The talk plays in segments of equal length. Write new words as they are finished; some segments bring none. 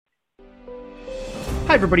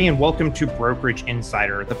Hi, everybody, and welcome to Brokerage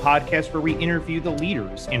Insider, the podcast where we interview the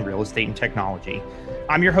leaders in real estate and technology.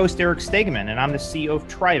 I'm your host, Eric Stegeman, and I'm the CEO of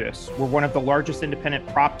Tribus. We're one of the largest independent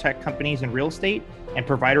prop tech companies in real estate and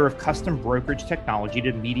provider of custom brokerage technology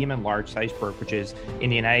to medium and large-sized brokerages in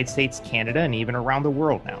the United States, Canada, and even around the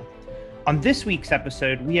world now. On this week's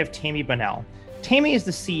episode, we have Tammy Bunnell. Tammy is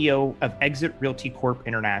the CEO of Exit Realty Corp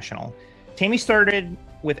International. Tammy started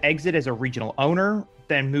with Exit as a regional owner,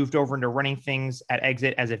 then moved over into running things at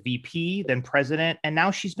Exit as a VP, then president, and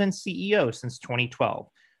now she's been CEO since 2012.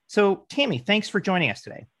 So Tammy, thanks for joining us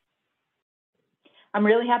today. I'm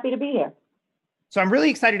really happy to be here. So I'm really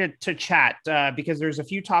excited to chat because there's a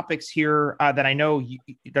few topics here that I know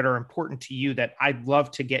that are important to you that I'd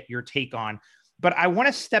love to get your take on. But I want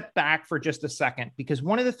to step back for just a second, because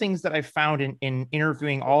one of the things that I've found in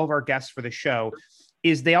interviewing all of our guests for the show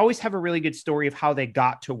is they always have a really good story of how they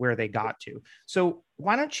got to where they got to. So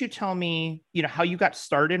why don't you tell me, how you got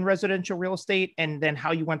started in residential real estate and then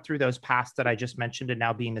how you went through those paths that I just mentioned and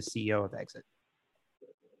now being the CEO of Exit?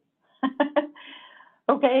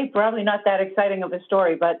 Okay, probably not that exciting of a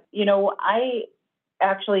story, but I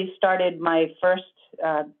actually started my first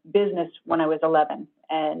business when I was 11,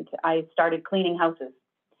 and I started cleaning houses.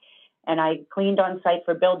 And I cleaned on site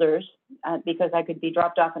for builders because I could be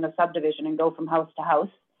dropped off in a subdivision and go from house to house.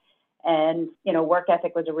 And, work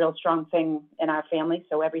ethic was a real strong thing in our family.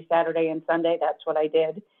 So every Saturday and Sunday, that's what I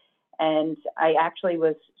did. And I actually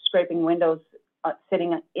was scraping windows,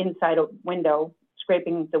 sitting inside a window,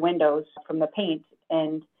 scraping the windows from the paint.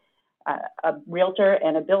 And a realtor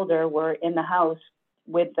and a builder were in the house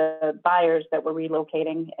with the buyers that were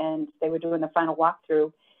relocating, and they were doing the final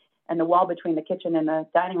walkthrough. And the wall between the kitchen and the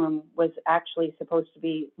dining room was actually supposed to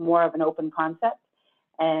be more of an open concept,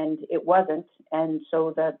 and it wasn't. And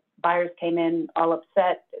so the buyers came in all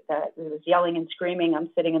upset. It was yelling and screaming. I'm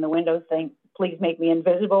sitting in the window saying, "Please make me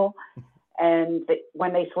invisible." And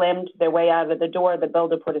when they slammed their way out of the door, the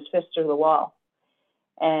builder put his fist through the wall.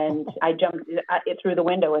 And I jumped through the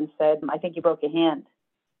window and said, "I think you broke your hand."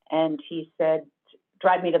 And he said,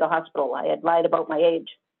 "Drive me to the hospital." I had lied about my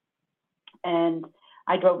age. And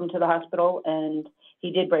I drove him to the hospital, and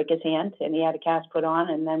he did break his hand, and he had a cast put on.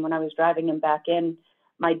 And then when I was driving him back in,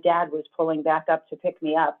 my dad was pulling back up to pick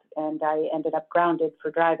me up, and I ended up grounded for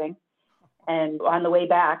driving. And on the way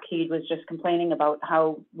back, he was just complaining about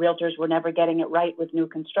how realtors were never getting it right with new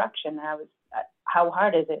construction. And I was, how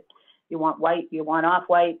hard is it? You want white, you want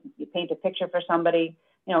off-white, you paint a picture for somebody,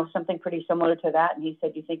 something pretty similar to that. And he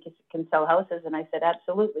said, "You think you can sell houses?" And I said,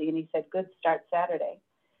 "Absolutely." And he said, "Good, start Saturday."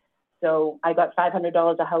 So I got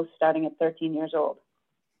 $500 a house starting at 13 years old.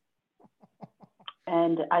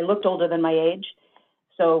 And I looked older than my age.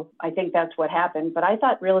 So I think that's what happened. But I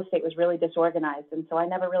thought real estate was really disorganized. And so I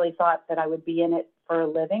never really thought that I would be in it for a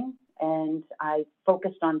living. And I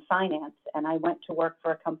focused on finance. And I went to work for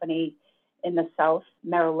a company in the South,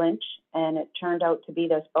 Merrill Lynch. And it turned out to be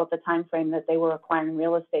about the time frame that they were acquiring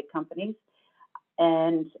real estate companies.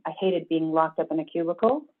 And I hated being locked up in a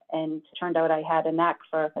cubicle. And it turned out I had a knack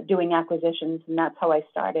for doing acquisitions, and that's how I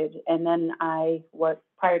started. And then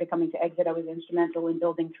prior to coming to Exit, I was instrumental in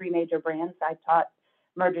building 3 major brands. I taught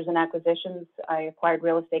mergers and acquisitions. I acquired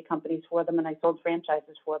real estate companies for them, and I sold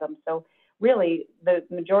franchises for them. So really, the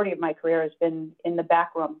majority of my career has been in the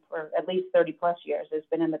back room for at least 30 plus years. It's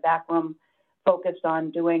been in the back room, focused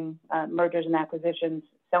on doing mergers and acquisitions,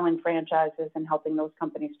 selling franchises, and helping those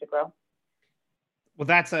companies to grow.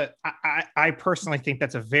 Well, I personally think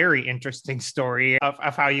that's a very interesting story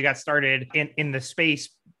of how you got started in the space,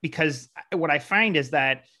 because what I find is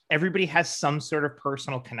that everybody has some sort of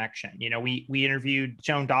personal connection. We interviewed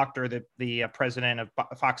Joan Doctor, the president of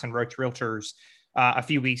Fox and Roach Realtors, a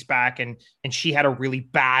few weeks back, and she had a really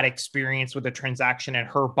bad experience with a transaction and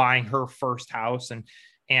her buying her first house.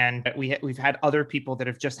 And we've had other people that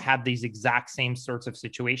have just had these exact same sorts of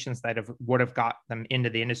situations that would have got them into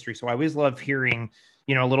the industry. So I always love hearing,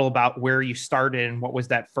 a little about where you started and what was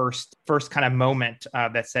that first kind of moment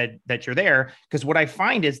that said that you're there. Because what I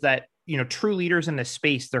find is that, true leaders in this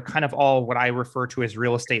space, they're kind of all what I refer to as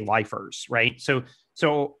real estate lifers, right? So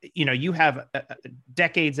you have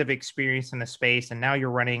decades of experience in the space, and now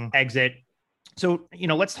you're running Exit. So,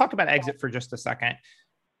 let's talk about Exit for just a second.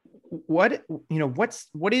 What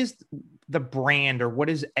is the brand, or what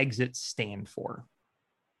does Exit stand for?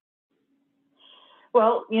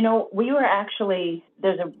 Well,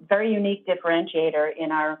 there's a very unique differentiator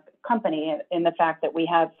in our company in the fact that we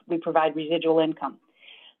provide residual income.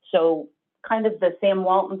 So kind of the Sam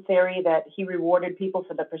Walton theory that he rewarded people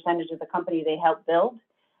for the percentage of the company they helped build,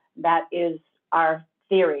 that is our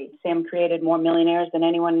theory. Sam created more millionaires than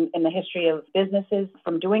anyone in the history of businesses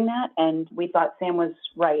from doing that. And we thought Sam was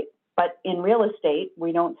right. But in real estate,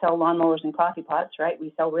 we don't sell lawnmowers and coffee pots, right?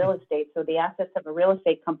 We sell real estate. So the assets of a real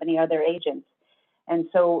estate company are their agents. And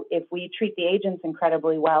so if we treat the agents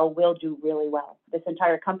incredibly well, we'll do really well. This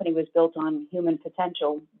entire company was built on human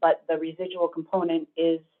potential, but the residual component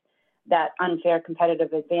is that unfair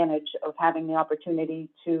competitive advantage of having the opportunity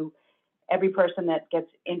to, every person that gets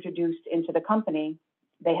introduced into the company,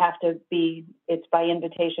 they have to be, it's by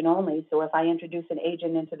invitation only. So if I introduce an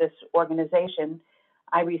agent into this organization,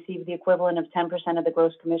 I receive the equivalent of 10% of the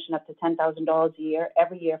gross commission up to $10,000 a year,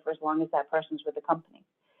 every year for as long as that person's with the company.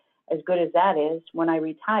 As good as that is, when I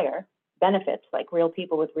retire, benefits like real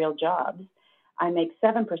people with real jobs, I make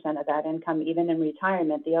 7% of that income even in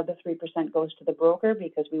retirement. The other 3% goes to the broker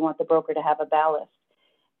because we want the broker to have a ballast.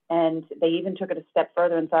 And they even took it a step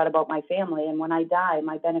further and thought about my family. And when I die,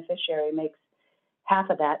 my beneficiary makes half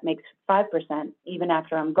of that, makes 5%. Even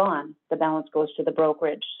after I'm gone, the balance goes to the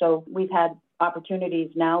brokerage. So we've had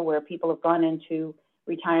opportunities now where people have gone into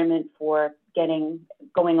retirement for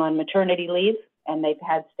going on maternity leave, and they've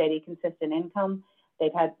had steady, consistent income.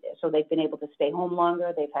 They've been able to stay home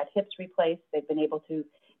longer. They've had hips replaced. They've been able to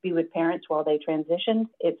be with parents while they transition.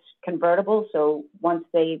 It's convertible. So once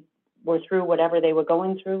they were through whatever they were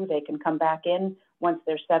going through, they can come back in. Once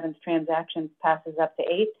their seventh transaction passes up to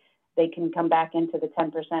 8, they can come back into the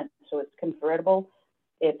 10%. So it's convertible.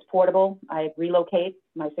 It's portable. I relocate.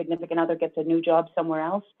 My significant other gets a new job somewhere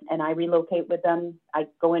else, and I relocate with them. I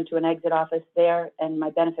go into an exit office there, and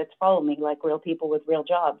my benefits follow me like real people with real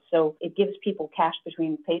jobs. So it gives people cash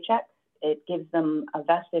between paychecks. It gives them a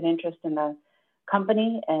vested interest in the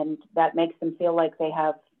company, and that makes them feel like they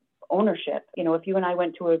have ownership. You know, if you and I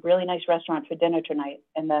went to a really nice restaurant for dinner tonight,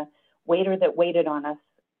 and the waiter that waited on us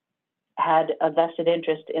had a vested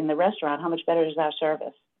interest in the restaurant, how much better is our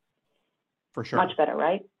service? For sure. Much better,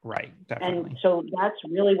 right? Right, definitely. And so that's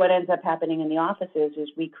really what ends up happening in the offices is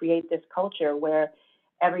we create this culture where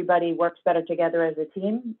everybody works better together as a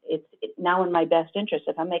team. It's now in my best interest.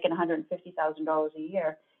 If I'm making $150,000 a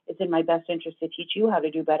year, it's in my best interest to teach you how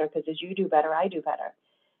to do better, because as you do better, I do better.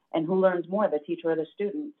 And who learns more, the teacher or the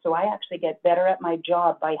student? So I actually get better at my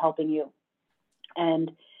job by helping you.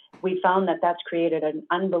 And we found that that's created an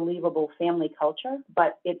unbelievable family culture,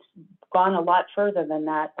 but it's gone a lot further than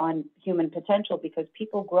that on human potential, because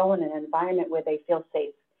people grow in an environment where they feel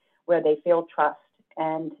safe, where they feel trust.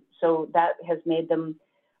 And so that has made them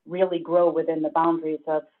really grow within the boundaries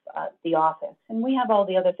of the office. And we have all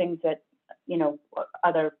the other things that, you know,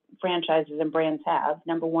 other franchises and brands have.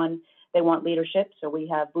 Number one, they want leadership. So we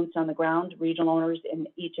have boots on the ground, regional owners in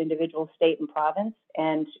each individual state and province.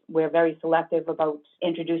 And we're very selective about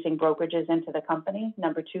introducing brokerages into the company.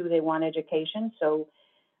 Number two, they want education. So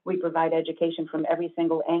we provide education from every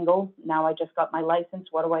single angle. Now I just got my license.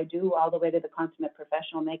 What do I do? All the way to the consummate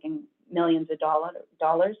professional making millions of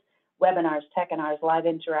dollars. Webinars, techinars, live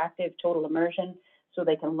interactive, total immersion, so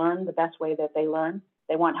they can learn the best way that they learn.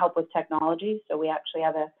 They want help with technology. So we actually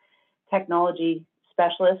have a technology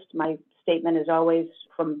specialist. My statement is always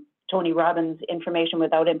from Tony Robbins, information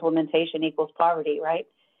without implementation equals poverty, right?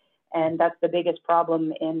 And that's the biggest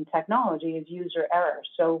problem in technology is user error.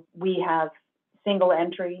 So we have single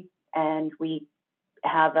entry, and we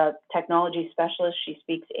have a technology specialist. She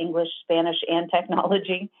speaks English, Spanish, and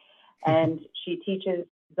technology. And she teaches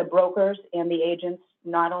the brokers and the agents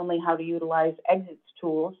not only how to utilize exits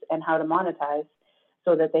tools and how to monetize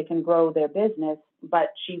so that they can grow their business,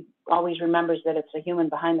 but she always remembers that it's a human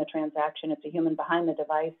behind the transaction, it's a human behind the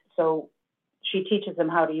device. So she teaches them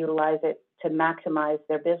how to utilize it to maximize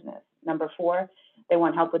their business. Number four, they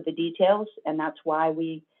want help with the details, and that's why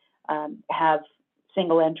we have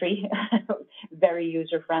single entry, very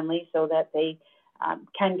user friendly, so that they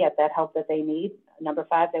can get that help that they need. Number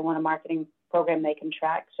five, they want a marketing program they can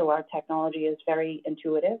track, so our technology is very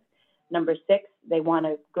intuitive. Number six, they want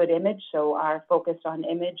a good image, so our focus on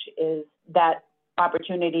image is that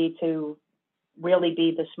opportunity to really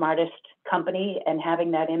be the smartest company and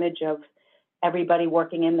having that image of everybody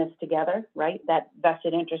working in this together, right? That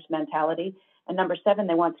vested interest mentality. And number seven,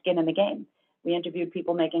 they want skin in the game. We interviewed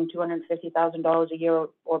people making $250,000 a year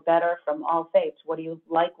or better from all faiths. What do you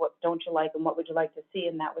like? What don't you like? And what would you like to see?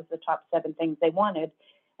 And that was the top 7 things they wanted.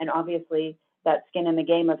 And obviously that skin in the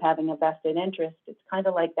game of having a vested interest, it's kind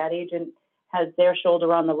of like that agent has their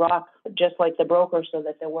shoulder on the rock, just like the broker, so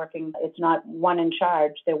that they're working. It's not one in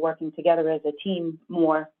charge. They're working together as a team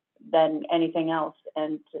more than anything else.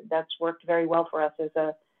 And that's worked very well for us as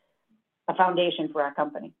a foundation for our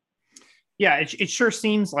company. Yeah, it sure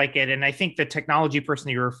seems like it. And I think the technology person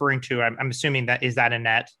you're referring to, I'm assuming that is that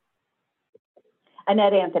Annette?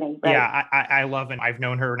 Annette Anthony, right? Yeah, I love it. I've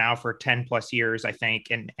known her now for 10 plus years, I think.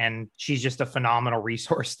 And she's just a phenomenal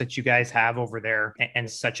resource that you guys have over there, and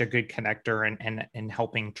such a good connector and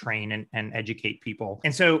helping train and educate people.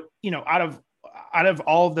 And so, out of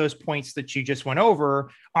all of those points that you just went over,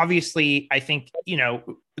 obviously, I think,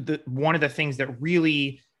 one of the things that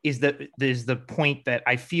really is the point that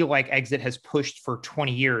I feel like Exit has pushed for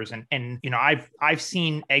 20 years. And I've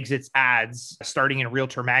seen Exit's ads starting in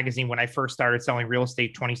Realtor Magazine when I first started selling real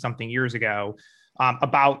estate 20 something years ago,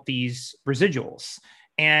 about these residuals.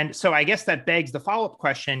 And so I guess that begs the follow-up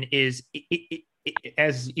question is,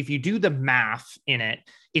 as if you do the math in it,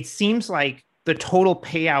 it seems like the total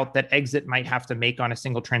payout that Exit might have to make on a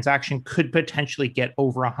single transaction could potentially get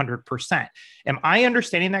over 100%. Am I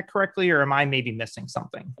understanding that correctly, or am I maybe missing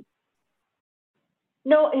something?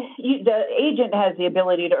 No, the agent has the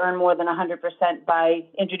ability to earn more than 100% by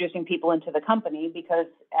introducing people into the company, because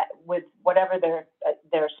with whatever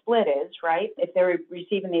their split is, right? If they're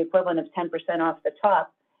receiving the equivalent of 10% off the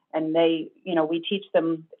top, and we teach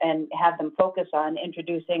them and have them focus on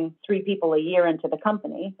introducing 3 people a year into the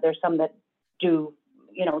company. There's some that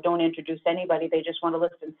don't introduce anybody. They just want to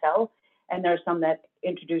list and sell. And there's some that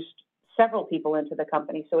introduced several people into the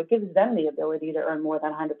company. So it gives them the ability to earn more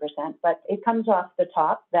than 100%, but it comes off the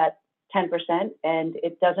top, that 10%, and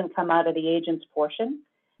it doesn't come out of the agent's portion.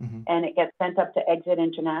 Mm-hmm. And it gets sent up to Exit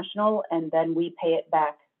International, and then we pay it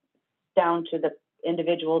back down to the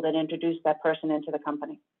individual that introduced that person into the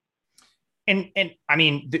company. And I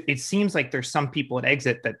mean, it seems like there's some people at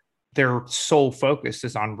Exit that their sole focus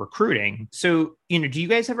is on recruiting. So, do you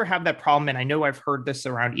guys ever have that problem? And I know I've heard this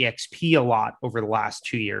around EXP a lot over the last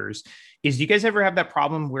 2 years. Do you guys ever have that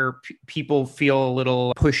problem where people feel a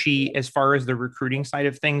little pushy as far as the recruiting side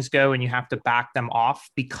of things go, and you have to back them off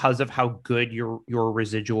because of how good your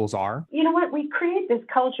residuals are? You know what? We create this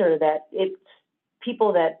culture that it's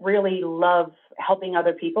people that really love helping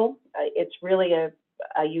other people. It's really a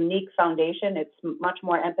unique foundation. It's much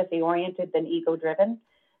more empathy oriented than ego driven.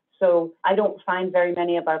 So I don't find very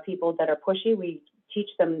many of our people that are pushy. We teach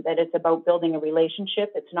them that it's about building a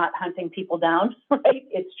relationship. It's not hunting people down, right?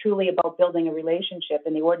 It's truly about building a relationship.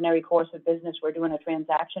 In the ordinary course of business, we're doing a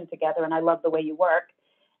transaction together, and I love the way you work.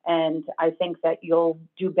 And I think that you'll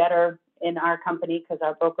do better in our company because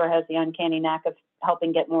our broker has the uncanny knack of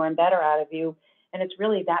helping get more and better out of you. And it's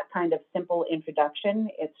really that kind of simple introduction.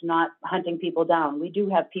 It's not hunting people down. We do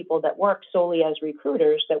have people that work solely as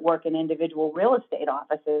recruiters that work in individual real estate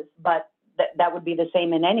offices, but that would be the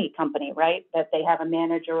same in any company, right? That they have a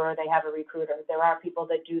manager or they have a recruiter. There are people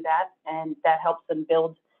that do that, and that helps them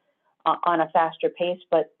build on a faster pace.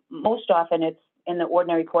 But most often it's in the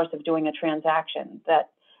ordinary course of doing a transaction that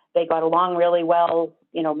they got along really well.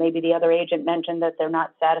 Maybe the other agent mentioned that they're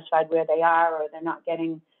not satisfied where they are, or they're not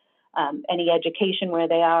getting any education where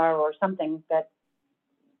they are, or something that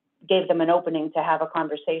gave them an opening to have a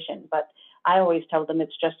conversation. But I always tell them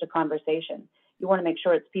it's just a conversation. You want to make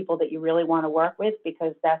sure it's people that you really want to work with,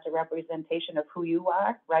 because that's a representation of who you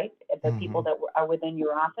are, right? The mm-hmm. people that are within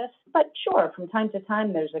your office. But sure, from time to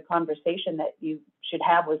time, there's a conversation that you should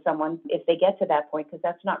have with someone if they get to that point, because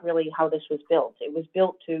that's not really how this was built. It was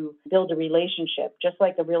built to build a relationship, just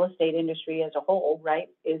like the real estate industry as a whole, right,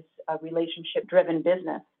 is a relationship-driven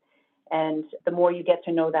business. And the more you get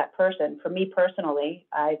to know that person, for me personally,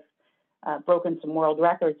 I've broken some world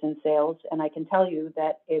records in sales, and I can tell you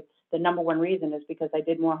that it's the number one reason is because I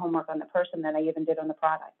did more homework on the person than I even did on the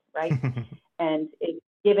product, right? And it's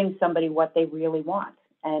giving somebody what they really want.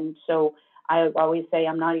 And so I always say,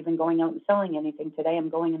 I'm not even going out and selling anything today. I'm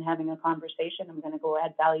going and having a conversation. I'm going to go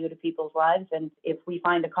add value to people's lives. And if we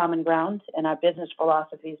find a common ground and our business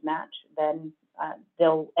philosophies match, then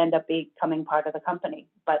they'll end up becoming part of the company.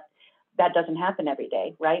 But that doesn't happen every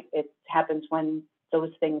day, right? It happens when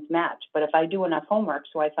those things match. But if I do enough homework,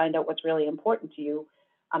 so I find out what's really important to you,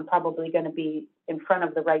 I'm probably going to be in front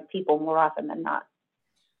of the right people more often than not.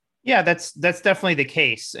 Yeah, that's definitely the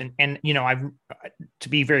case. And I've, to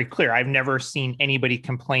be very clear, I've never seen anybody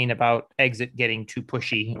complain about Exit getting too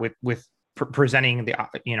pushy with presenting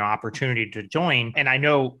the opportunity to join. And I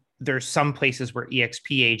know there's some places where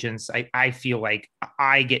EXP agents, I feel like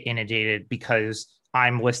I get inundated because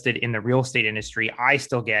I'm listed in the real estate industry. I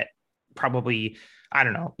still get probably, I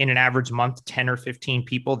don't know, in an average month, 10 or 15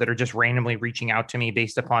 people that are just randomly reaching out to me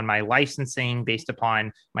based upon my licensing, based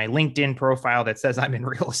upon my LinkedIn profile that says I'm in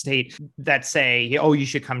real estate, that say, oh, you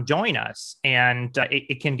should come join us. And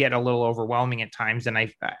it can get a little overwhelming at times. And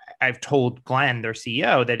I've told Glenn, their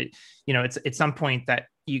CEO, that it's at some point that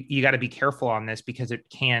you got to be careful on this, because it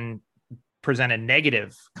can present a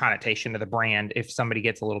negative connotation to the brand if somebody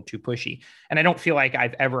gets a little too pushy. And I don't feel like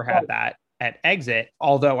I've ever had that at Exit,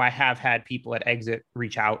 although I have had people at Exit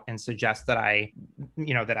reach out and suggest that I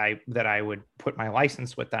would put my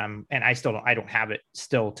license with them. And I don't have it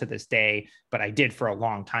still to this day, but I did for a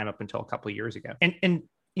long time up until a couple of years ago. And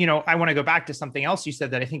I want to go back to something else you said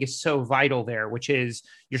that I think is so vital there, which is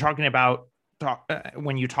you're talking about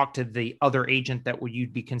when you talk to the other agent that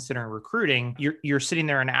you'd be considering recruiting, you're sitting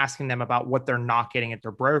there and asking them about what they're not getting at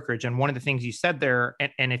their brokerage. And one of the things you said there,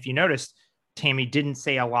 and if you noticed, Tammy didn't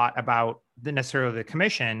say a lot about necessarily the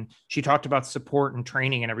commission. She talked about support and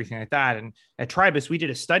training and everything like that. And at Tribus, we did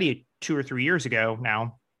a study 2 or 3 years ago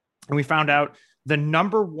now, and we found out the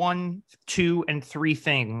number 1, 2, and 3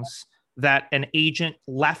 things that an agent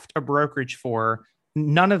left a brokerage for,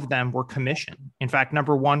 none of them were commission. In fact,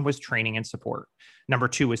 number 1 was training and support. Number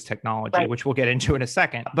 2 was technology, right, which we'll get into in a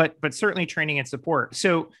second, but certainly training and support.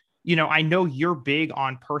 So, I know you're big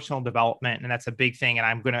on personal development, and that's a big thing. And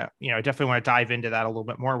I'm going to, definitely want to dive into that a little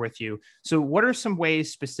bit more with you. So what are some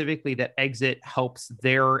ways specifically that Exit helps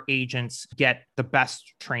their agents get the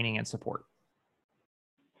best training and support?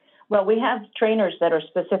 Well, we have trainers that are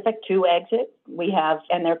specific to Exit.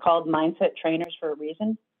 And they're called mindset trainers for a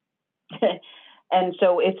reason. And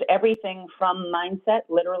so it's everything from mindset,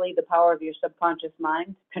 literally the power of your subconscious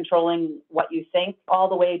mind, controlling what you think, all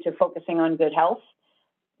the way to focusing on good health.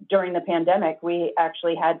 During the pandemic, we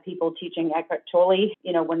actually had people teaching Eckhart Tolle.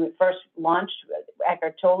 When we first launched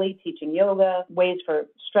Eckhart Tolle, teaching yoga, ways for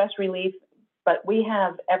stress relief. But we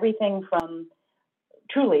have everything from,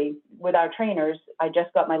 truly, with our trainers, I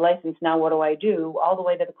just got my license, now what do I do? All the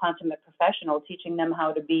way to the consummate professional, teaching them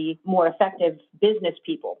how to be more effective business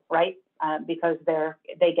people, right? Because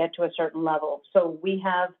they get to a certain level. So we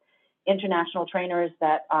have international trainers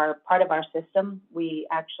that are part of our system. We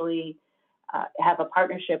actually have a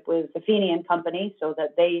partnership with the Feeney and Company, so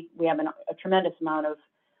that we have a tremendous amount of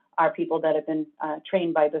our people that have been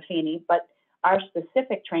trained by Buffini. But our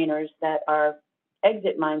specific trainers that are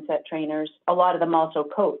Exit mindset trainers, a lot of them also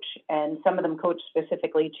coach, and some of them coach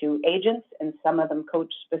specifically to agents, and some of them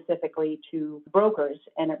coach specifically to brokers.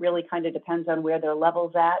 And it really kind of depends on where their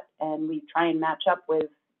level's at, and we try and match up with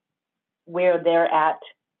where they're at,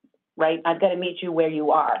 right? I've got to meet you where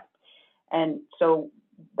you are. And so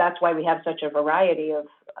that's why we have such a variety of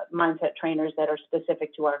mindset trainers that are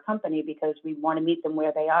specific to our company, because we want to meet them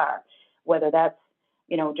where they are, whether that's,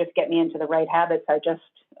 just get me into the right habits, I just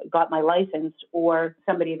got my license, or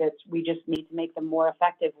somebody we just need to make them more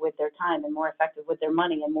effective with their time, and more effective with their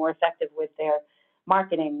money, and more effective with their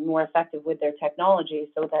marketing, more effective with their technology,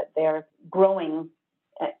 so that they're growing,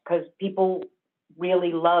 because people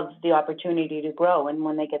really love the opportunity to grow. And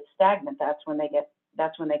when they get stagnant, that's when they get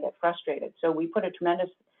frustrated. So we put a tremendous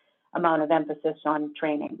amount of emphasis on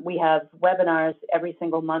training. We have webinars every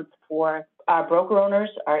single month for our broker owners,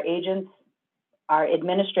 our agents, our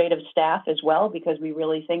administrative staff as well, because we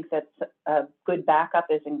really think that a good backup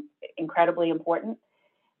is incredibly important.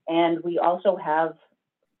 And we also have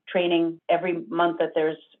training every month that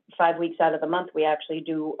there's 5 weeks out of the month. We actually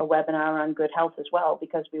do a webinar on good health as well,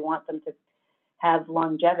 because we want them to have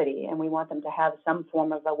longevity, and we want them to have some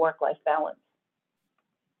form of a work-life balance.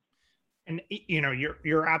 And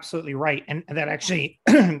you're absolutely right, and that actually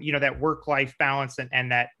that work-life balance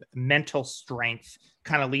and that mental strength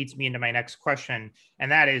kind of leads me into my next question,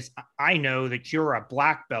 and that is, I know that you're a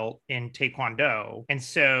black belt in Taekwondo, and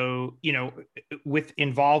so with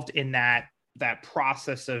involved in that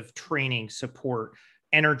process of training, support,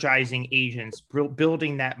 energizing agents,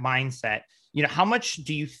 building that mindset. How much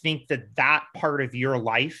do you think that part of your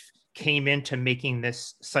life came into making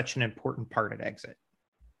this such an important part at Exit?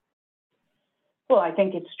 Well, I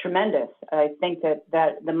think it's tremendous. I think that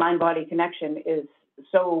the mind-body connection is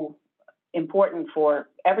so important for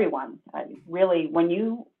everyone. Really, when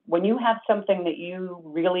you have something that you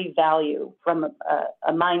really value from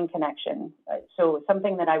a mind connection, so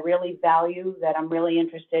something that I really value, that I'm really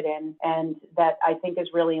interested in, and that I think is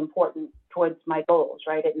really important towards my goals,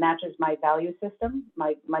 right? It matches my value system.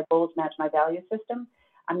 My goals match my value system.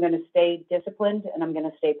 I'm going to stay disciplined, and I'm going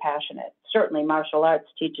to stay passionate. Certainly, martial arts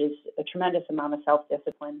teaches a tremendous amount of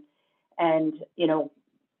self-discipline, and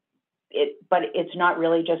but it's not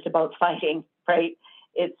really just about fighting, right?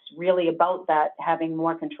 It's really about that, having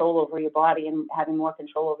more control over your body and having more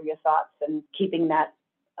control over your thoughts, and keeping that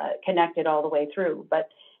connected all the way through. But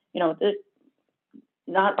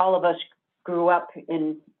not all of us grew up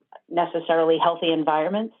in necessarily healthy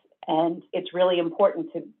environments, and it's really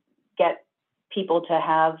important to get people to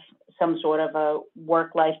have some sort of a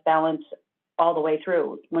work-life balance all the way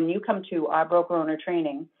through. When you come to our broker owner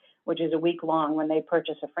training, which is a week long when they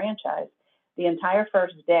purchase a franchise, the entire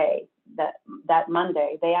first day, that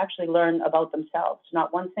Monday, they actually learn about themselves.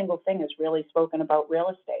 Not one single thing is really spoken about real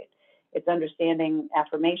estate. It's understanding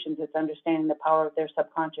affirmations. It's understanding the power of their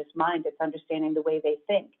subconscious mind. It's understanding the way they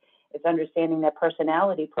think. It's understanding their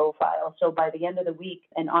personality profile. So by the end of the week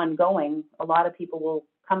and ongoing, a lot of people will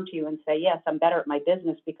come to you and say, yes, I'm better at my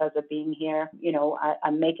business because of being here. You know,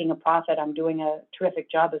 I'm making a profit. I'm doing a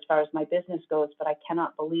terrific job as far as my business goes, but I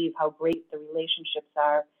cannot believe how great the relationships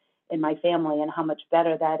are in my family and how much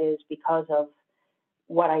better that is because of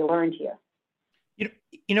what I learned here.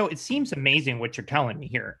 It seems amazing what you're telling me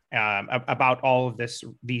here about all of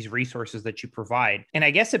these resources that you provide. And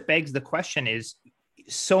I guess it begs the question is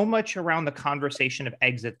so much around the conversation of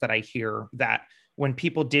exit that I hear that when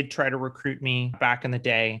people did try to recruit me back in the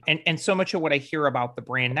day, and so much of what I hear about the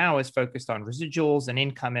brand now is focused on residuals and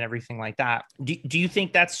income and everything like that. Do you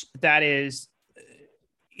think that is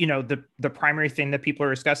the primary thing that people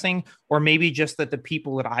are discussing, or maybe just that the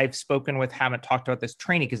people that I've spoken with haven't talked about this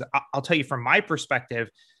training? Because I'll tell you from my perspective,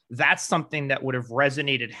 that's something that would have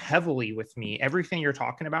resonated heavily with me. Everything you're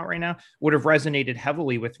talking about right now would have resonated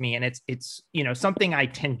heavily with me. And it's something I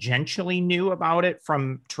tangentially knew about it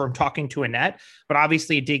from talking to Annette, but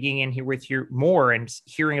obviously digging in here with you more and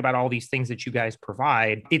hearing about all these things that you guys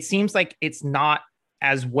provide, it seems like it's not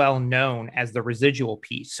as well known as the residual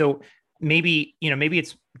piece. So maybe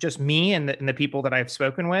it's just me and the people that I've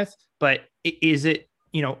spoken with, but is it,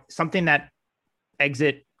 something that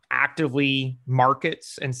Exit actively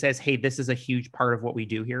markets and says, hey, this is a huge part of what we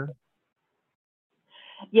do here?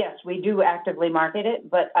 Yes, we do actively market it,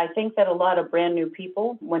 but I think that a lot of brand new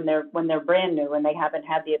people, when they're brand new and they haven't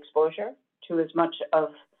had the exposure to as much of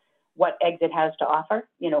what Exit has to offer,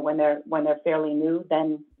 when they're fairly new,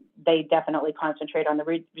 then they definitely concentrate on the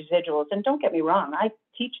residuals. And don't get me wrong, I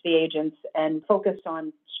teach the agents and focus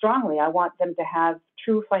on strongly. I want them to have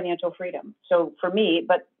true financial freedom. So for me,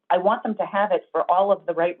 but I want them to have it for all of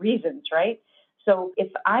the right reasons, right? So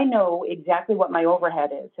if I know exactly what my overhead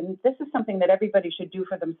is, and this is something that everybody should do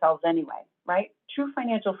for themselves anyway, right? True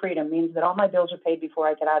financial freedom means that all my bills are paid before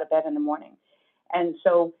I get out of bed in the morning. And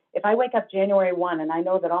so if I wake up January 1 and I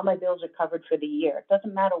know that all my bills are covered for the year, it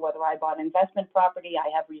doesn't matter whether I bought investment property, I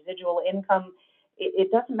have residual income,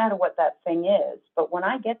 it doesn't matter what that thing is. But when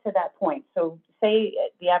I get to that point, so say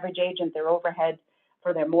the average agent, their overhead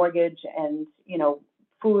for their mortgage and,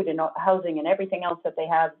 food and housing and everything else that they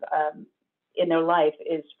have in their life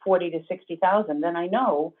is 40 to 60,000, then I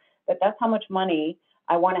know that that's how much money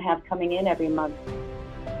I want to have coming in every month.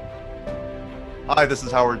 Hi, this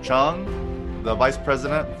is Howard Chung, the Vice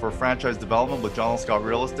President for Franchise Development with John L. Scott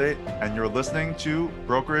Real Estate, and you're listening to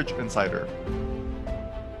Brokerage Insider.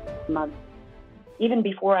 Even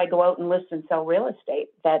before I go out and list and sell real estate,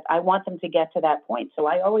 that I want them to get to that point. So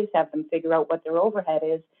I always have them figure out what their overhead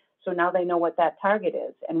is. So now they know what that target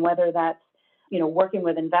is, and whether that's, working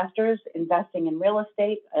with investors, investing in real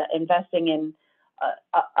estate, investing in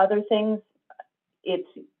other things, it's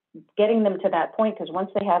getting them to that point, because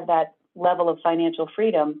once they have that level of financial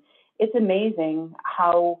freedom, it's amazing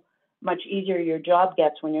how much easier your job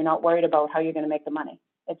gets when you're not worried about how you're going to make the money.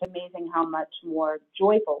 It's amazing how much more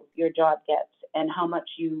joyful your job gets and how much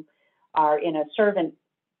you are in a servant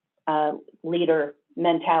leader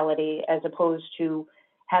mentality as opposed to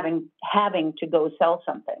having to go sell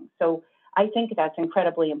something. So I think that's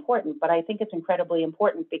incredibly important, but I think it's incredibly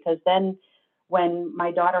important because then when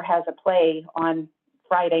my daughter has a play on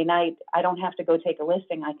Friday night, I don't have to go take a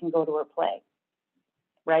listing. I can go to her play,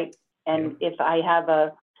 right? And if I have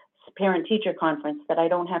a parent-teacher conference that I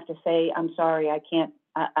don't have to say, I'm sorry, I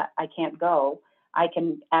can't go, I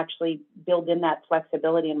can actually build in that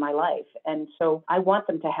flexibility in my life. And so I want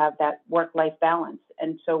them to have that work-life balance.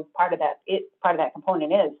 And so part of that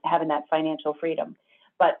component is having that financial freedom.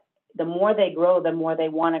 But the more they grow, the more they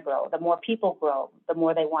want to grow. The more people grow, the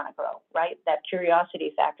more they want to grow, right? That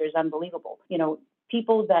curiosity factor is unbelievable.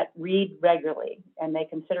 People that read regularly and they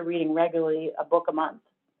consider reading regularly a book a month.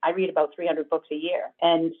 I read about 300 books a year,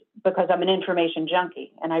 and because I'm an information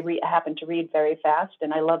junkie and I happen to read very fast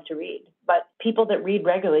and I love to read. But people that read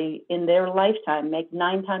regularly in their lifetime make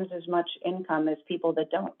 9 times as much income as people that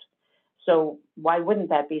don't. So why wouldn't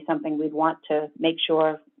that be something we'd want to make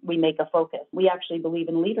sure we make a focus? We actually believe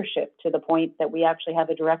in leadership to the point that we actually have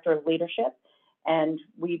a director of leadership, and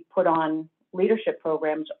we put on leadership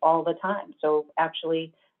programs all the time. So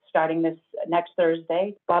actually, starting this next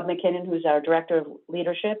Thursday, Bob McKinnon, who's our Director of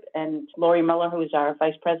Leadership, and Lori Muller, who's our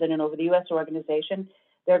Vice President over the U.S. organization,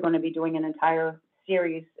 they're going to be doing an entire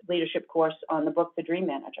series leadership course on the book, The Dream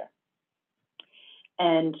Manager.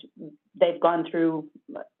 And they've gone through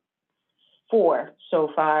 4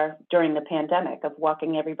 so far during the pandemic, of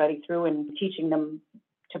walking everybody through and teaching them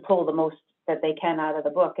to pull the most that they can out of the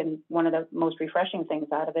book. And one of the most refreshing things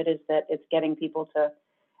out of it is that it's getting people to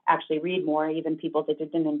actually read more. Even people that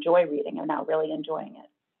didn't enjoy reading are now really enjoying it.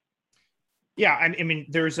 Yeah, I mean,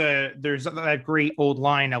 there's that great old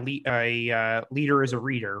line: a leader is a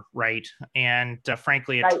reader, right? And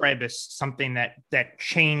frankly, a tribe is something that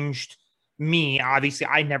changed me. Obviously,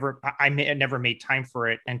 I never made time for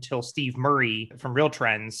it until Steve Murray from Real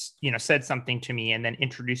Trends, said something to me and then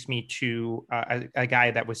introduced me to a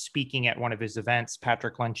guy that was speaking at one of his events,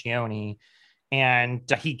 Patrick Lencioni. And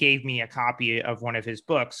he gave me a copy of one of his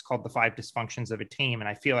books called The 5 Dysfunctions of a Team. And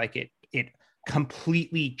I feel like it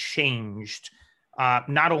completely changed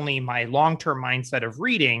not only my long-term mindset of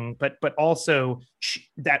reading, but also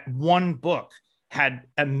that one book had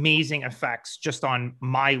amazing effects just on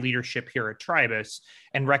my leadership here at Tribus,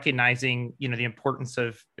 and recognizing, the importance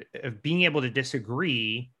of being able to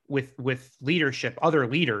disagree with leadership, other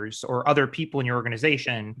leaders or other people in your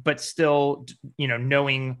organization, but still,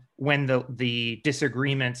 knowing when the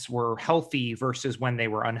disagreements were healthy versus when they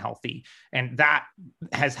were unhealthy. And that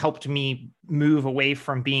has helped me move away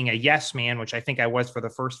from being a yes man, which I think I was for the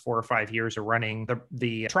first 4 or 5 years of running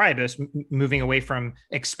the Tribus, moving away from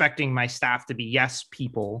expecting my staff to be yes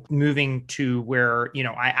people, moving to where,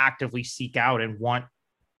 I actively seek out and want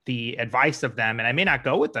the advice of them. And I may not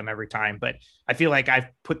go with them every time, but I feel like I've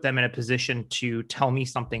put them in a position to tell me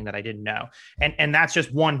something that I didn't know. And that's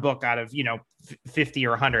just one book out of, 50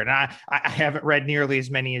 or 100. And I haven't read nearly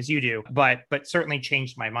as many as you do, but certainly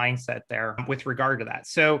changed my mindset there with regard to that.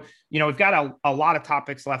 So, we've got a lot of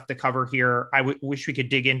topics left to cover here. I wish we could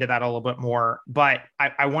dig into that a little bit more, but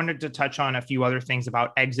I wanted to touch on a few other things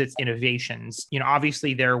about Exit's innovations.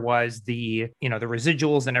 Obviously there was the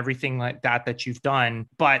residuals and everything like that you've done,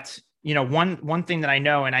 but one thing that I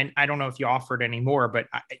know, and I don't know if you offered any more, but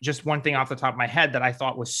just one thing off the top of my head that I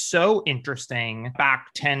thought was so interesting back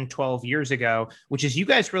 10, 12 years ago, which is you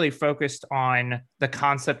guys really focused on the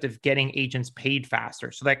concept of getting agents paid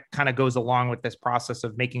faster. So that kind of goes along with this process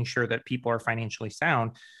of making sure that people are financially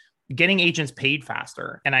sound, getting agents paid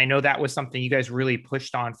faster. And I know that was something you guys really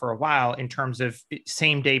pushed on for a while in terms of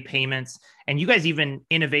same day payments. And you guys even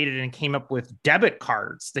innovated and came up with debit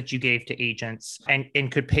cards that you gave to agents and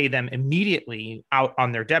could pay them immediately out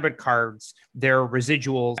on their debit cards, their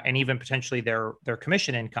residuals, and even potentially their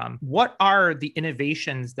commission income. What are the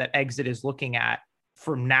innovations that Exit is looking at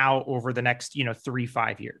from now over the next,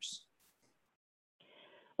 3-5 years?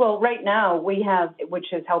 Well, right now we have, which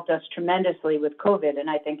has helped us tremendously with COVID, and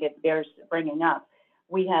I think it bears bringing up,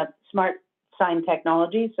 we have smart sign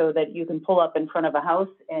technology so that you can pull up in front of a house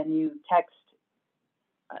and you text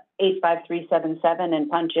 85377 and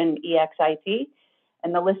punch in EXIT,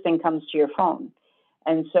 and the listing comes to your phone.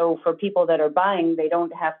 And so for people that are buying, they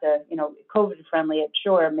don't have to, COVID friendly, it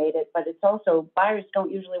sure made it, but it's also, buyers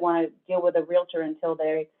don't usually want to deal with a realtor until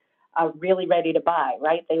they are really ready to buy,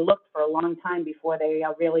 right? They look for a long time before they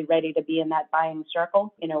are really ready to be in that buying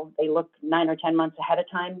circle. They look 9 or 10 months ahead of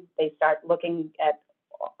time. They start looking at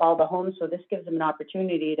all the homes. So this gives them an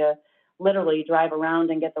opportunity to literally drive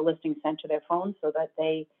around and get the listing sent to their phone so that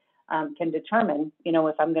they can determine,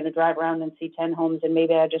 if I'm going to drive around and see 10 homes and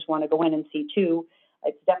maybe I just want to go in and see 2.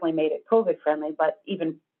 It's definitely made it COVID friendly, but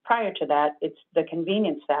even prior to that, it's the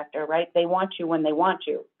convenience factor, right? They want you when they want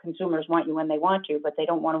you. Consumers want you when they want you, but they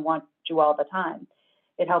don't want you all the time.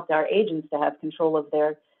 It helped our agents to have control of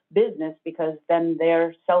their business because then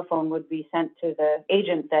their cell phone would be sent to the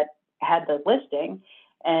agent that had the listing.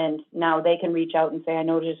 And now they can reach out and say, I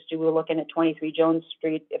noticed you were looking at 23 Jones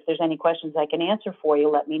Street. If there's any questions I can answer for you,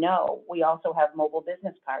 let me know. We also have mobile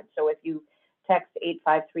business cards. So if you text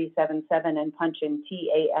 85377 and punch in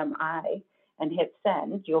TAMI, and hit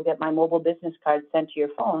send, you'll get my mobile business card sent to your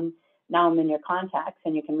phone. Now I'm in your contacts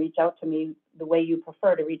and you can reach out to me the way you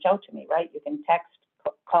prefer to reach out to me, right? You can text,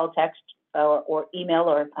 call, text, or email,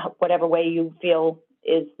 or whatever way you feel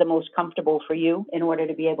is the most comfortable for you in order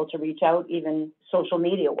to be able to reach out, even social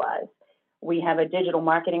media wise. We have a digital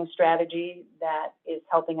marketing strategy that is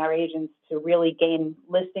helping our agents to really gain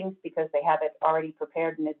listings because they have it already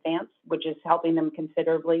prepared in advance, which is helping them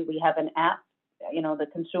considerably. We have an app, the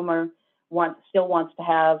consumer still wants to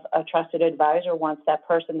have a trusted advisor, wants that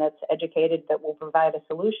person that's educated that will provide a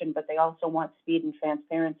solution, but they also want speed and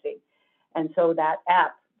transparency. And so that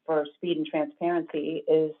app for speed and transparency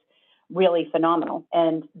is really phenomenal.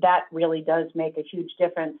 And that really does make a huge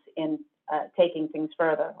difference in taking things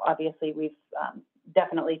further. Obviously, we've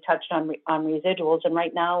definitely touched on residuals. And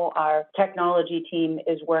right now, our technology team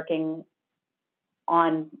is working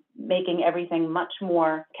on making everything much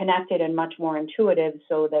more connected and much more intuitive,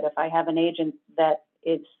 so that if I have an agent that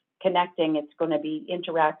is connecting, it's going to be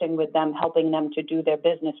interacting with them, helping them to do their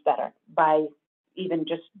business better by even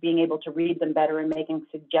just being able to read them better and making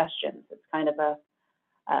suggestions. It's kind of a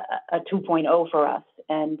 2.0 for us,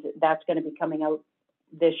 and that's going to be coming out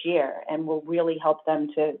this year and will really help them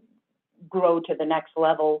to grow to the next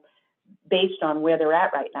level based on where they're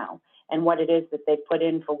at right now and what it is that they've put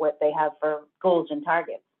in for what they have for goals and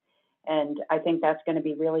targets. And I think that's going to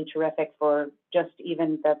be really terrific for just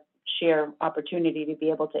even the sheer opportunity to be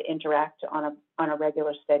able to interact on a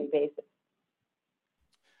regular, steady basis.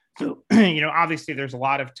 So, obviously there's a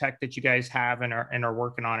lot of tech that you guys have and are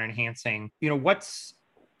working on enhancing.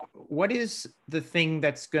 What is the thing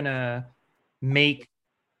that's going to make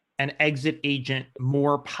an exit agent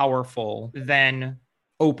more powerful than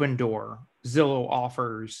Opendoor, Zillow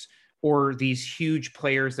Offers, or these huge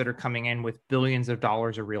players that are coming in with billions of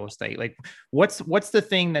dollars of real estate? Like, what's the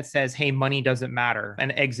thing that says, hey, money doesn't matter,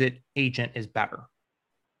 an exit agent is better?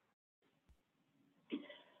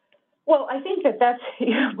 Well, I think that's,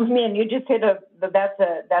 man, you just hit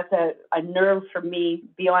that's a nerve for me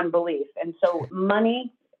beyond belief. And so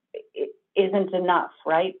money isn't enough,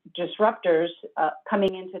 right? Disruptors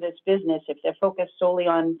coming into this business, if they're focused solely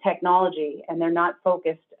on technology and they're not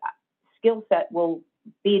focused, skill set will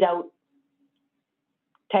beat out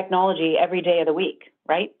technology every day of the week,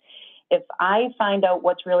 right? If I find out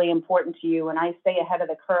what's really important to you and I stay ahead of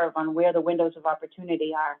the curve on where the windows of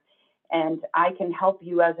opportunity are, and I can help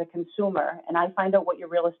you as a consumer, and I find out what your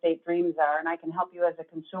real estate dreams are, and I can help you as a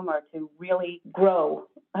consumer to really grow,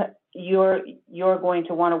 you're going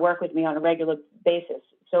to want to work with me on a regular basis.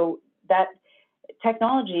 So that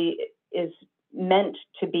technology is meant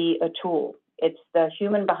to be a tool. It's the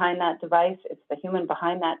human behind that device. It's the human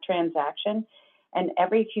behind that transaction. And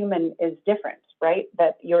every human is different, right,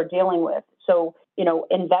 that you're dealing with. So,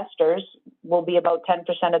 investors will be about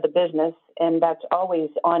 10% of the business, and that's always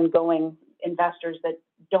ongoing. Investors that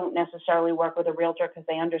don't necessarily work with a realtor because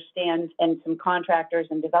they understand, and some contractors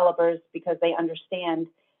and developers because they understand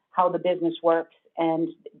how the business works, and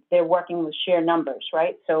they're working with sheer numbers,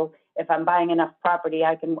 right? So if I'm buying enough property,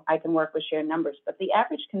 I can work with sheer numbers. But the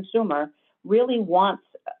average consumer really wants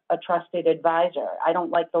a trusted advisor. I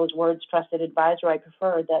don't like those words, trusted advisor. I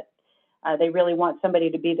prefer that they really want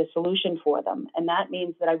somebody to be the solution for them. And that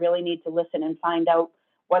means that I really need to listen and find out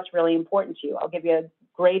what's really important to you. I'll give you a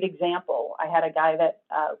great example. I had a guy that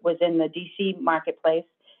was in the DC marketplace,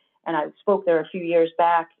 and I spoke there a few years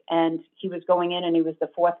back, and he was going in, and he was the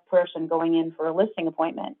fourth person going in for a listing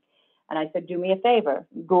appointment. And I said, do me a favor,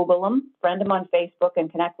 Google him, friend him on Facebook,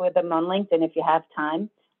 and connect with him on LinkedIn if you have time.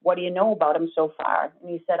 What do you know about him so far? And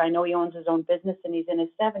he said, I know he owns his own business and he's in his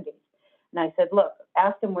 70s. And I said, look,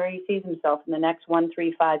 ask him where he sees himself in the next 1,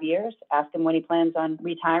 3, 5 years. Ask him when he plans on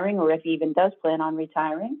retiring, or if he even does plan on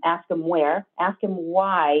retiring. Ask him where. Ask him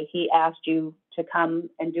why he asked you to come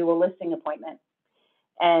and do a listing appointment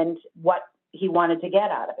and what he wanted to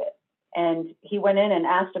get out of it. And he went in and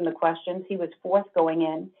asked him the questions. He was fourth going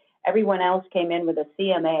in. Everyone else came in with a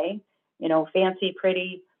CMA, fancy,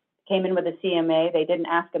 pretty, came in with a CMA. They didn't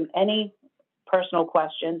ask him any personal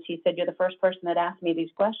questions. He said, you're the first person that asked me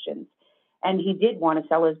these questions. And he did want to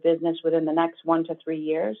sell his business within the next 1 to 3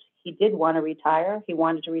 years. He did want to retire. He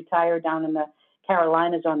wanted to retire down in the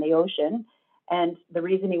Carolinas on the ocean. And the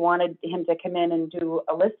reason he wanted him to come in and do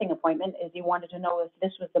a listing appointment is he wanted to know if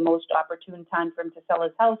this was the most opportune time for him to sell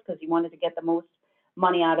his house, because he wanted to get the most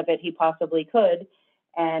money out of it he possibly could.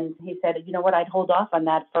 And he said, you know what, I'd hold off on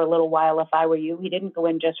that for a little while if I were you. He didn't go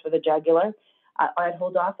in just for the jugular. I'd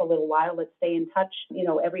hold off a little while. Let's stay in touch,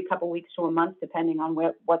 every couple of weeks to a month, depending on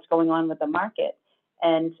what's going on with the market.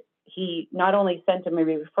 And he not only sent him a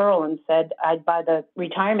referral and said, I'd buy the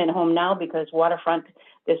retirement home now because waterfront,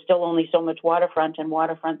 there's still only so much waterfront, and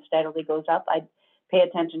waterfront steadily goes up. I'd pay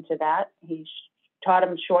attention to that. He taught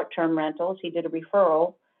him short-term rentals. He did a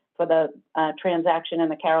referral for the transaction in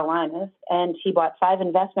the Carolinas, and he bought 5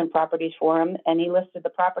 investment properties for him, and he listed the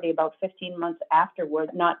property about 15 months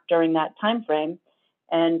afterward, not during that time frame,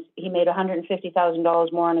 and he made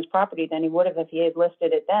 $150,000 more on his property than he would have if he had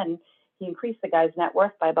listed it then. He increased the guy's net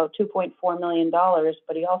worth by about $2.4 million,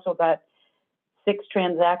 but he also got 6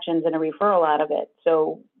 transactions and a referral out of it.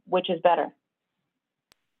 So which is better?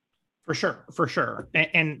 For sure.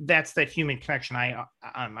 And that's that human connection. I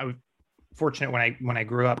was fortunate when I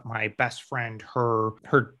grew up, my best friend, her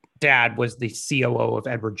dad was the COO of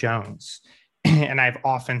Edward Jones. And I've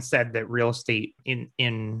often said that real estate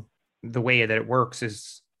in the way that it works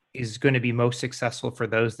is going to be most successful for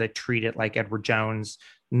those that treat it like Edward Jones,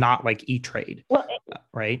 not like E-Trade. Well,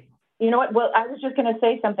 right? You know what? Well, I was just going to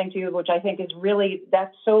say something to you, which I think is really,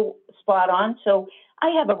 that's so spot on. So I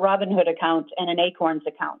have a Robinhood account and an Acorns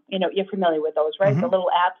account. You know, you're familiar with those, right? The little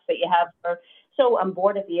apps that you have for, so I'm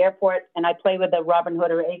bored at the airport and I play with a Robinhood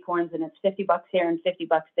or Acorns and it's $50 here and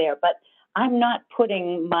 $50 there. But I'm not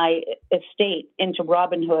putting my estate into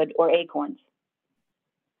Robinhood or Acorns.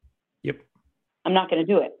 Yep. I'm not going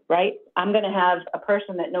to do it, right? I'm going to have a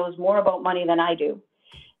person that knows more about money than I do.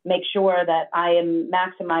 Make sure that I am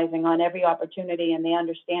maximizing on every opportunity and they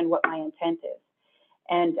understand what my intent is.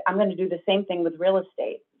 And I'm going to do the same thing with real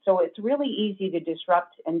estate. So it's really easy to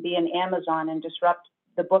disrupt and be an Amazon and disrupt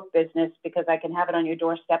the book business because I can have it on your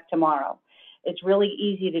doorstep tomorrow. It's really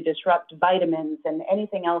easy to disrupt vitamins and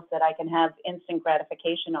anything else that I can have instant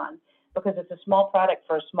gratification on because it's a small product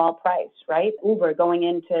for a small price, right? Uber going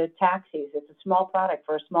into taxis, it's a small product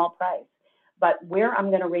for a small price. But where I'm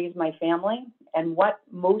going to raise my family and what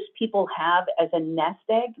most people have as a nest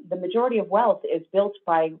egg, the majority of wealth is built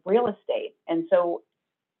by real estate. And so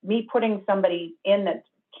me putting somebody in that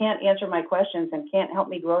can't answer my questions and can't help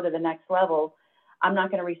me grow to the next level, I'm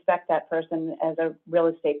not going to respect that person as a real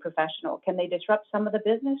estate professional. Can they disrupt some of the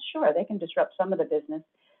business? Sure, they can disrupt some of the business,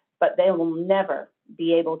 but they will never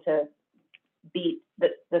be able to beat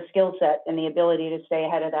the skill set and the ability to stay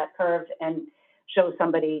ahead of that curve and show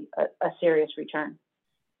somebody a serious return.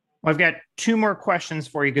 Well, I've got two more questions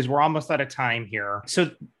for you because we're almost out of time here.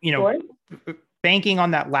 So, you know, sure. Banking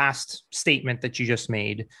on that last statement that you just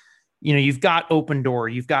made, you know, you've got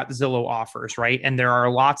Opendoor, you've got Zillow offers, right? And there are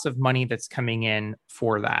lots of money that's coming in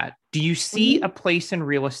for that. Do you see a place in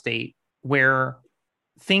real estate where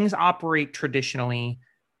things operate traditionally,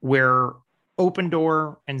 where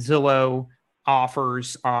Opendoor and Zillow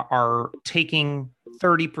offers are taking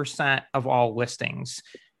 30% of all listings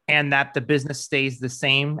and that the business stays the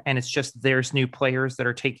same and it's just there's new players that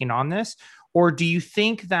are taking on this? Or do you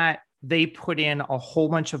think that they put in a whole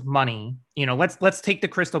bunch of money? You know, let's take the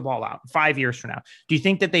crystal ball out 5 years from now. Do you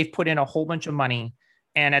think that they've put in a whole bunch of money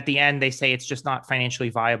and at the end they say it's just not financially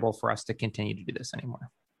viable for us to continue to do this anymore?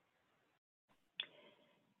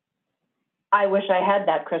 I wish I had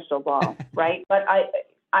that crystal ball, right? But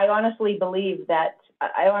I honestly believe that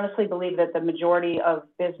the majority of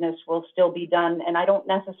business will still be done. And I don't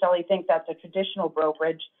necessarily think that's a traditional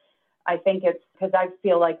brokerage. I think it's because I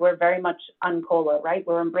feel like we're very much Uncola, right?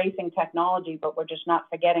 We're embracing technology, but we're just not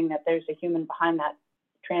forgetting that there's a human behind that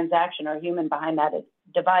transaction or a human behind that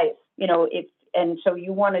device. You know, and so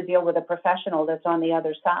you want to deal with a professional that's on the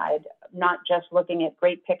other side, not just looking at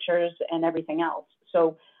great pictures and everything else.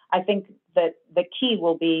 So I think that the key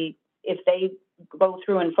will be if they go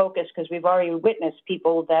through and focus, because we've already witnessed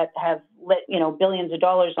people that have lit, you know, billions of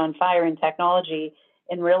dollars on fire in technology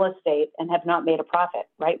in real estate and have not made a profit,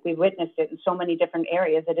 right? We've witnessed it in so many different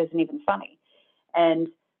areas, it isn't even funny. And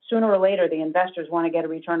sooner or later, the investors want to get a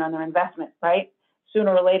return on their investment, right?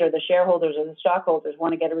 Sooner or later, the shareholders or the stockholders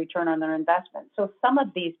want to get a return on their investment. So some of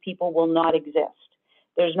these people will not exist.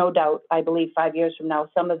 There's no doubt, I believe 5 years from now,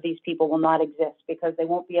 some of these people will not exist because they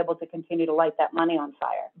won't be able to continue to light that money on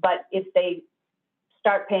fire. But if they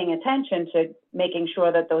start paying attention to making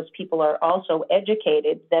sure that those people are also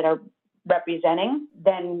educated that are representing,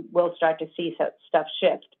 then we'll start to see stuff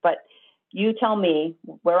shift. But you tell me,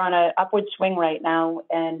 we're on an upward swing right now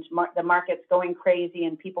and the market's going crazy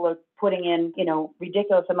and people are putting in, you know,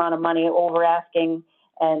 ridiculous amount of money over asking,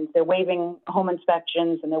 and they're waiving home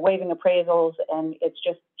inspections and they're waiving appraisals, and it's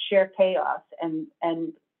just sheer chaos,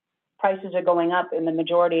 and prices are going up in the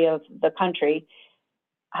majority of the country.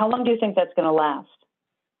 How long do you think that's going to last?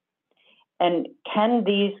 And can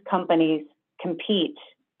these companies compete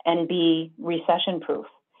and be recession proof?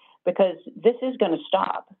 Because this is going to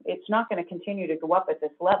stop. It's not going to continue to go up at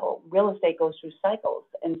this level. Real estate goes through cycles.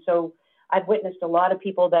 And so I've witnessed a lot of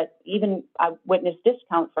people that even I've witnessed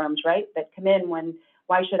discount firms, right, that come in when,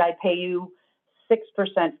 why should I pay you 6%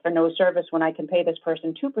 for no service when I can pay this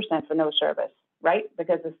person 2% for no service, right?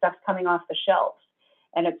 Because the stuff's coming off the shelves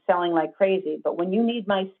and it's selling like crazy. But when you need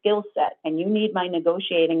my skill set and you need my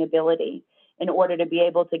negotiating ability in order to be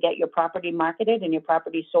able to get your property marketed and your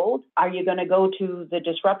property sold, are you going to go to the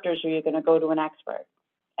disruptors or are you going to go to an expert?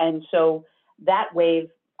 And so that wave,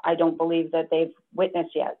 I don't believe that they've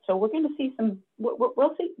witnessed yet. So we're going to see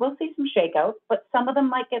we'll see some shakeout, but some of them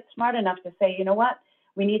might get smart enough to say, you know what,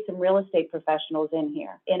 we need some real estate professionals in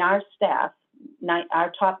here. In our staff,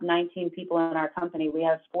 our top 19 people in our company, we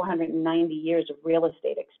have 490 years of real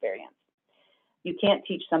estate experience. You can't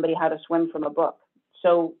teach somebody how to swim from a book.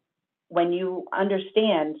 So when you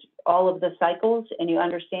understand all of the cycles and you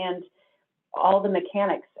understand all the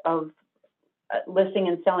mechanics of listing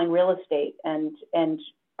and selling real estate and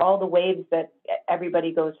all the waves that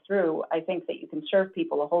everybody goes through, I think that you can serve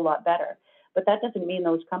people a whole lot better. But that doesn't mean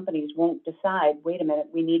those companies won't decide, wait a minute,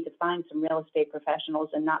 we need to find some real estate professionals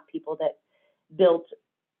and not people that built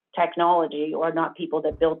technology or not people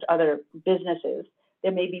that built other businesses.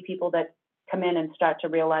 There may be people that come in and start to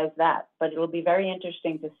realize that, but it'll be very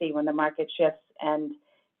interesting to see when the market shifts, and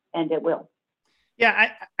it will.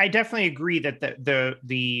 Yeah, I definitely agree that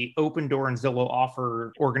the Opendoor and Zillow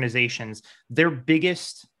Offer organizations, their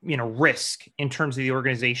biggest risk in terms of the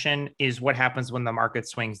organization is what happens when the market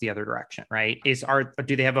swings the other direction, right?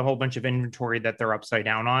 Do they have a whole bunch of inventory that they're upside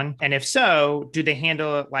down on? And if so, do they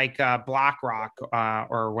handle it like BlackRock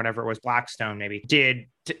or whatever it was, Blackstone maybe did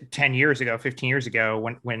 10 years ago, 15 years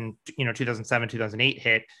ago when 2007, 2008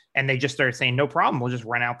 hit, and they just started saying, no problem, we'll just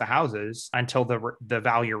rent out the houses until the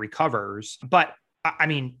value recovers. But I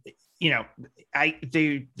mean,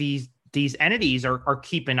 these entities are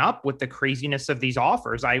keeping up with the craziness of these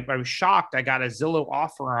offers. I was shocked. I got a Zillow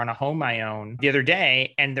offer on a home I own the other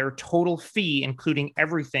day, and their total fee, including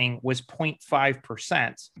everything, was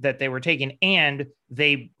 0.5% that they were taking. And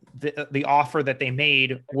the offer that they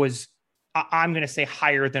made was, I'm going to say,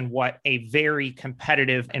 higher than what a very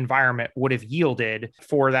competitive environment would have yielded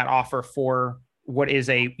for that offer for what is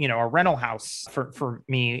a rental house. For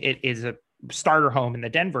me, it is a starter home in the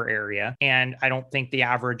Denver area. And I don't think the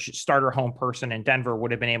average starter home person in Denver would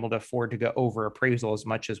have been able to afford to go over appraisal as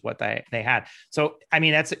much as what they had. So, I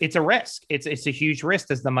mean, it's a risk. It's a huge risk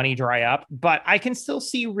as the money dry up, but I can still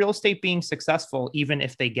see real estate being successful, even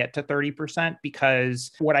if they get to 30%, because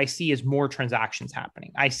what I see is more transactions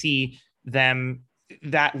happening. I see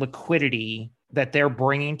that liquidity that they're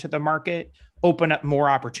bringing to the market open up more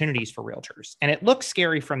opportunities for realtors. And it looks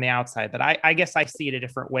scary from the outside, but I guess I see it a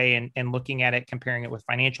different way and looking at it, comparing it with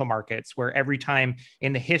financial markets, where every time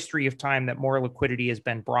in the history of time that more liquidity has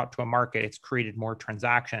been brought to a market, it's created more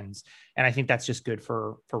transactions. And I think that's just good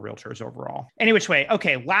for realtors overall. Any which way.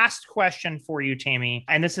 Okay, last question for you, Tammy.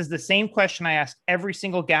 And this is the same question I ask every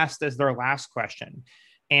single guest as their last question.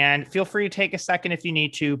 And feel free to take a second if you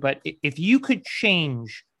need to, but if you could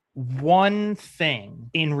change one thing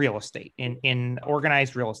in real estate, in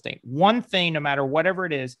organized real estate, one thing, no matter whatever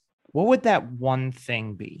it is, what would that one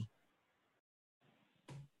thing be?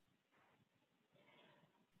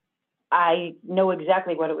 I know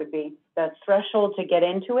exactly what it would be. The threshold to get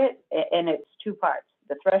into it, and it's two parts.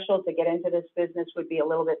 The threshold to get into this business would be a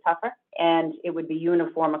little bit tougher, and it would be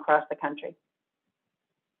uniform across the country.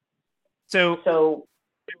 So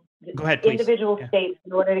go ahead, please. Individual states,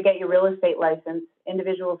 in order to get your real estate license,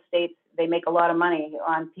 individual states, they make a lot of money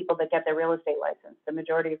on people that get their real estate license. The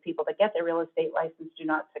majority of people that get their real estate license do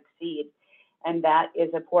not succeed. And that is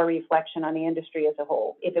a poor reflection on the industry as a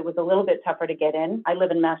whole. If it was a little bit tougher to get in, I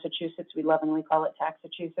live in Massachusetts. We lovingly call it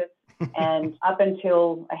Taxachusetts. And up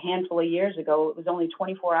until a handful of years ago, it was only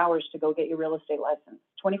 24 hours to go get your real estate license,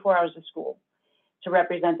 24 hours of school to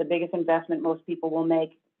represent the biggest investment most people will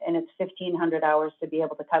make. And it's 1,500 hours to be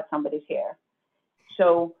able to cut somebody's hair.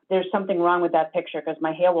 So there's something wrong with that picture, because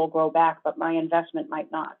my hair will grow back, but my investment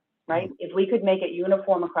might not, right? Mm-hmm. If we could make it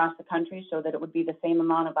uniform across the country so that it would be the same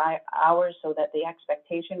amount of hours, so that the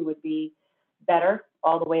expectation would be better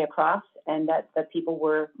all the way across, and that people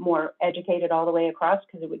were more educated all the way across,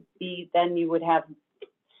 because it would be, then you would have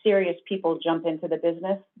serious people jump into the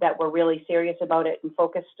business that were really serious about it and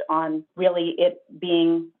focused on really it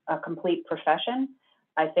being a complete profession.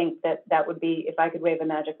 I think that would be, if I could wave a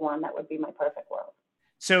magic wand, that would be my perfect world.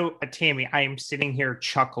 So, Tammy, I am sitting here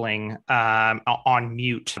chuckling on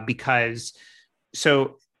mute because,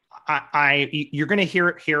 you're going to hear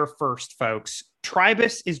it here first, folks.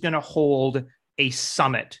 Tribus is going to hold a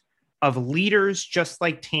summit of leaders just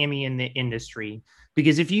like Tammy in the industry,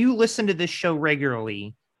 because if you listen to this show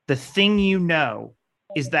regularly, the thing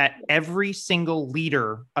is that every single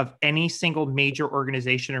leader of any single major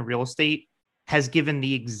organization in real estate has given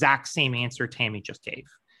the exact same answer Tammy just gave.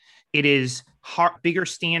 It is bigger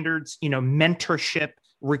standards, mentorship,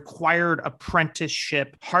 required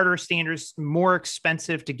apprenticeship, harder standards, more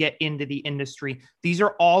expensive to get into the industry. These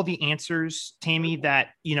are all the answers, Tammy, that,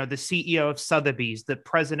 the CEO of Sotheby's, the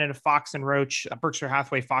president of Fox and Roach, Berkshire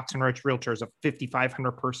Hathaway, Fox and Roach Realtors, a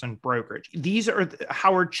 5,500 person brokerage. These are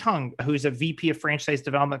Howard Chung, who's a VP of franchise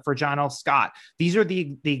development for John L. Scott. These are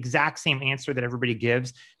the exact same answer that everybody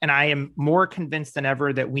gives. And I am more convinced than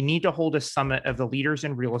ever that we need to hold a summit of the leaders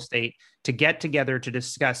in real estate to get together to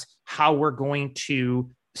discuss how we're going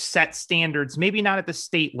to set standards, maybe not at the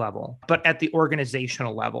state level, but at the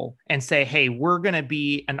organizational level, and say, hey, we're going to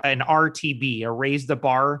be an RTB, a raise the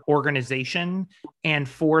bar organization. And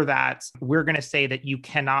for that, we're going to say that you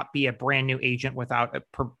cannot be a brand new agent without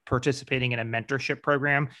participating in a mentorship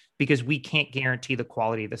program, because we can't guarantee the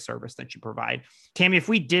quality of the service that you provide. Tammy, if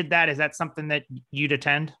we did that, is that something that you'd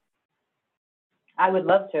attend? I would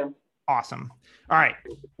love to. Awesome. All right.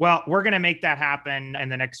 Well, we're going to make that happen in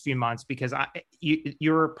the next few months, because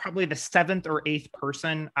you're probably the 7th or 8th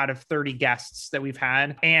person out of 30 guests that we've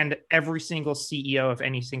had. And every single CEO of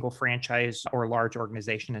any single franchise or large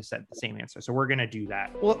organization has said the same answer. So we're going to do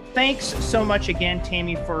that. Well, thanks so much again,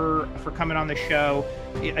 Tammy, for coming on the show.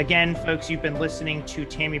 Again, folks, you've been listening to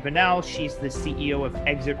Tammy Bunnell. She's the CEO of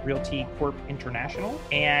Exit Realty Corp International.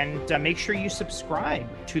 And make sure you subscribe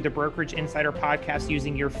to the Brokerage Insider podcast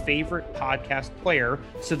using your favorite podcast player,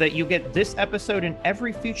 so that you get this episode and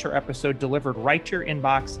every future episode delivered right to your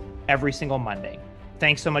inbox every single Monday.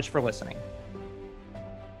 Thanks so much for listening.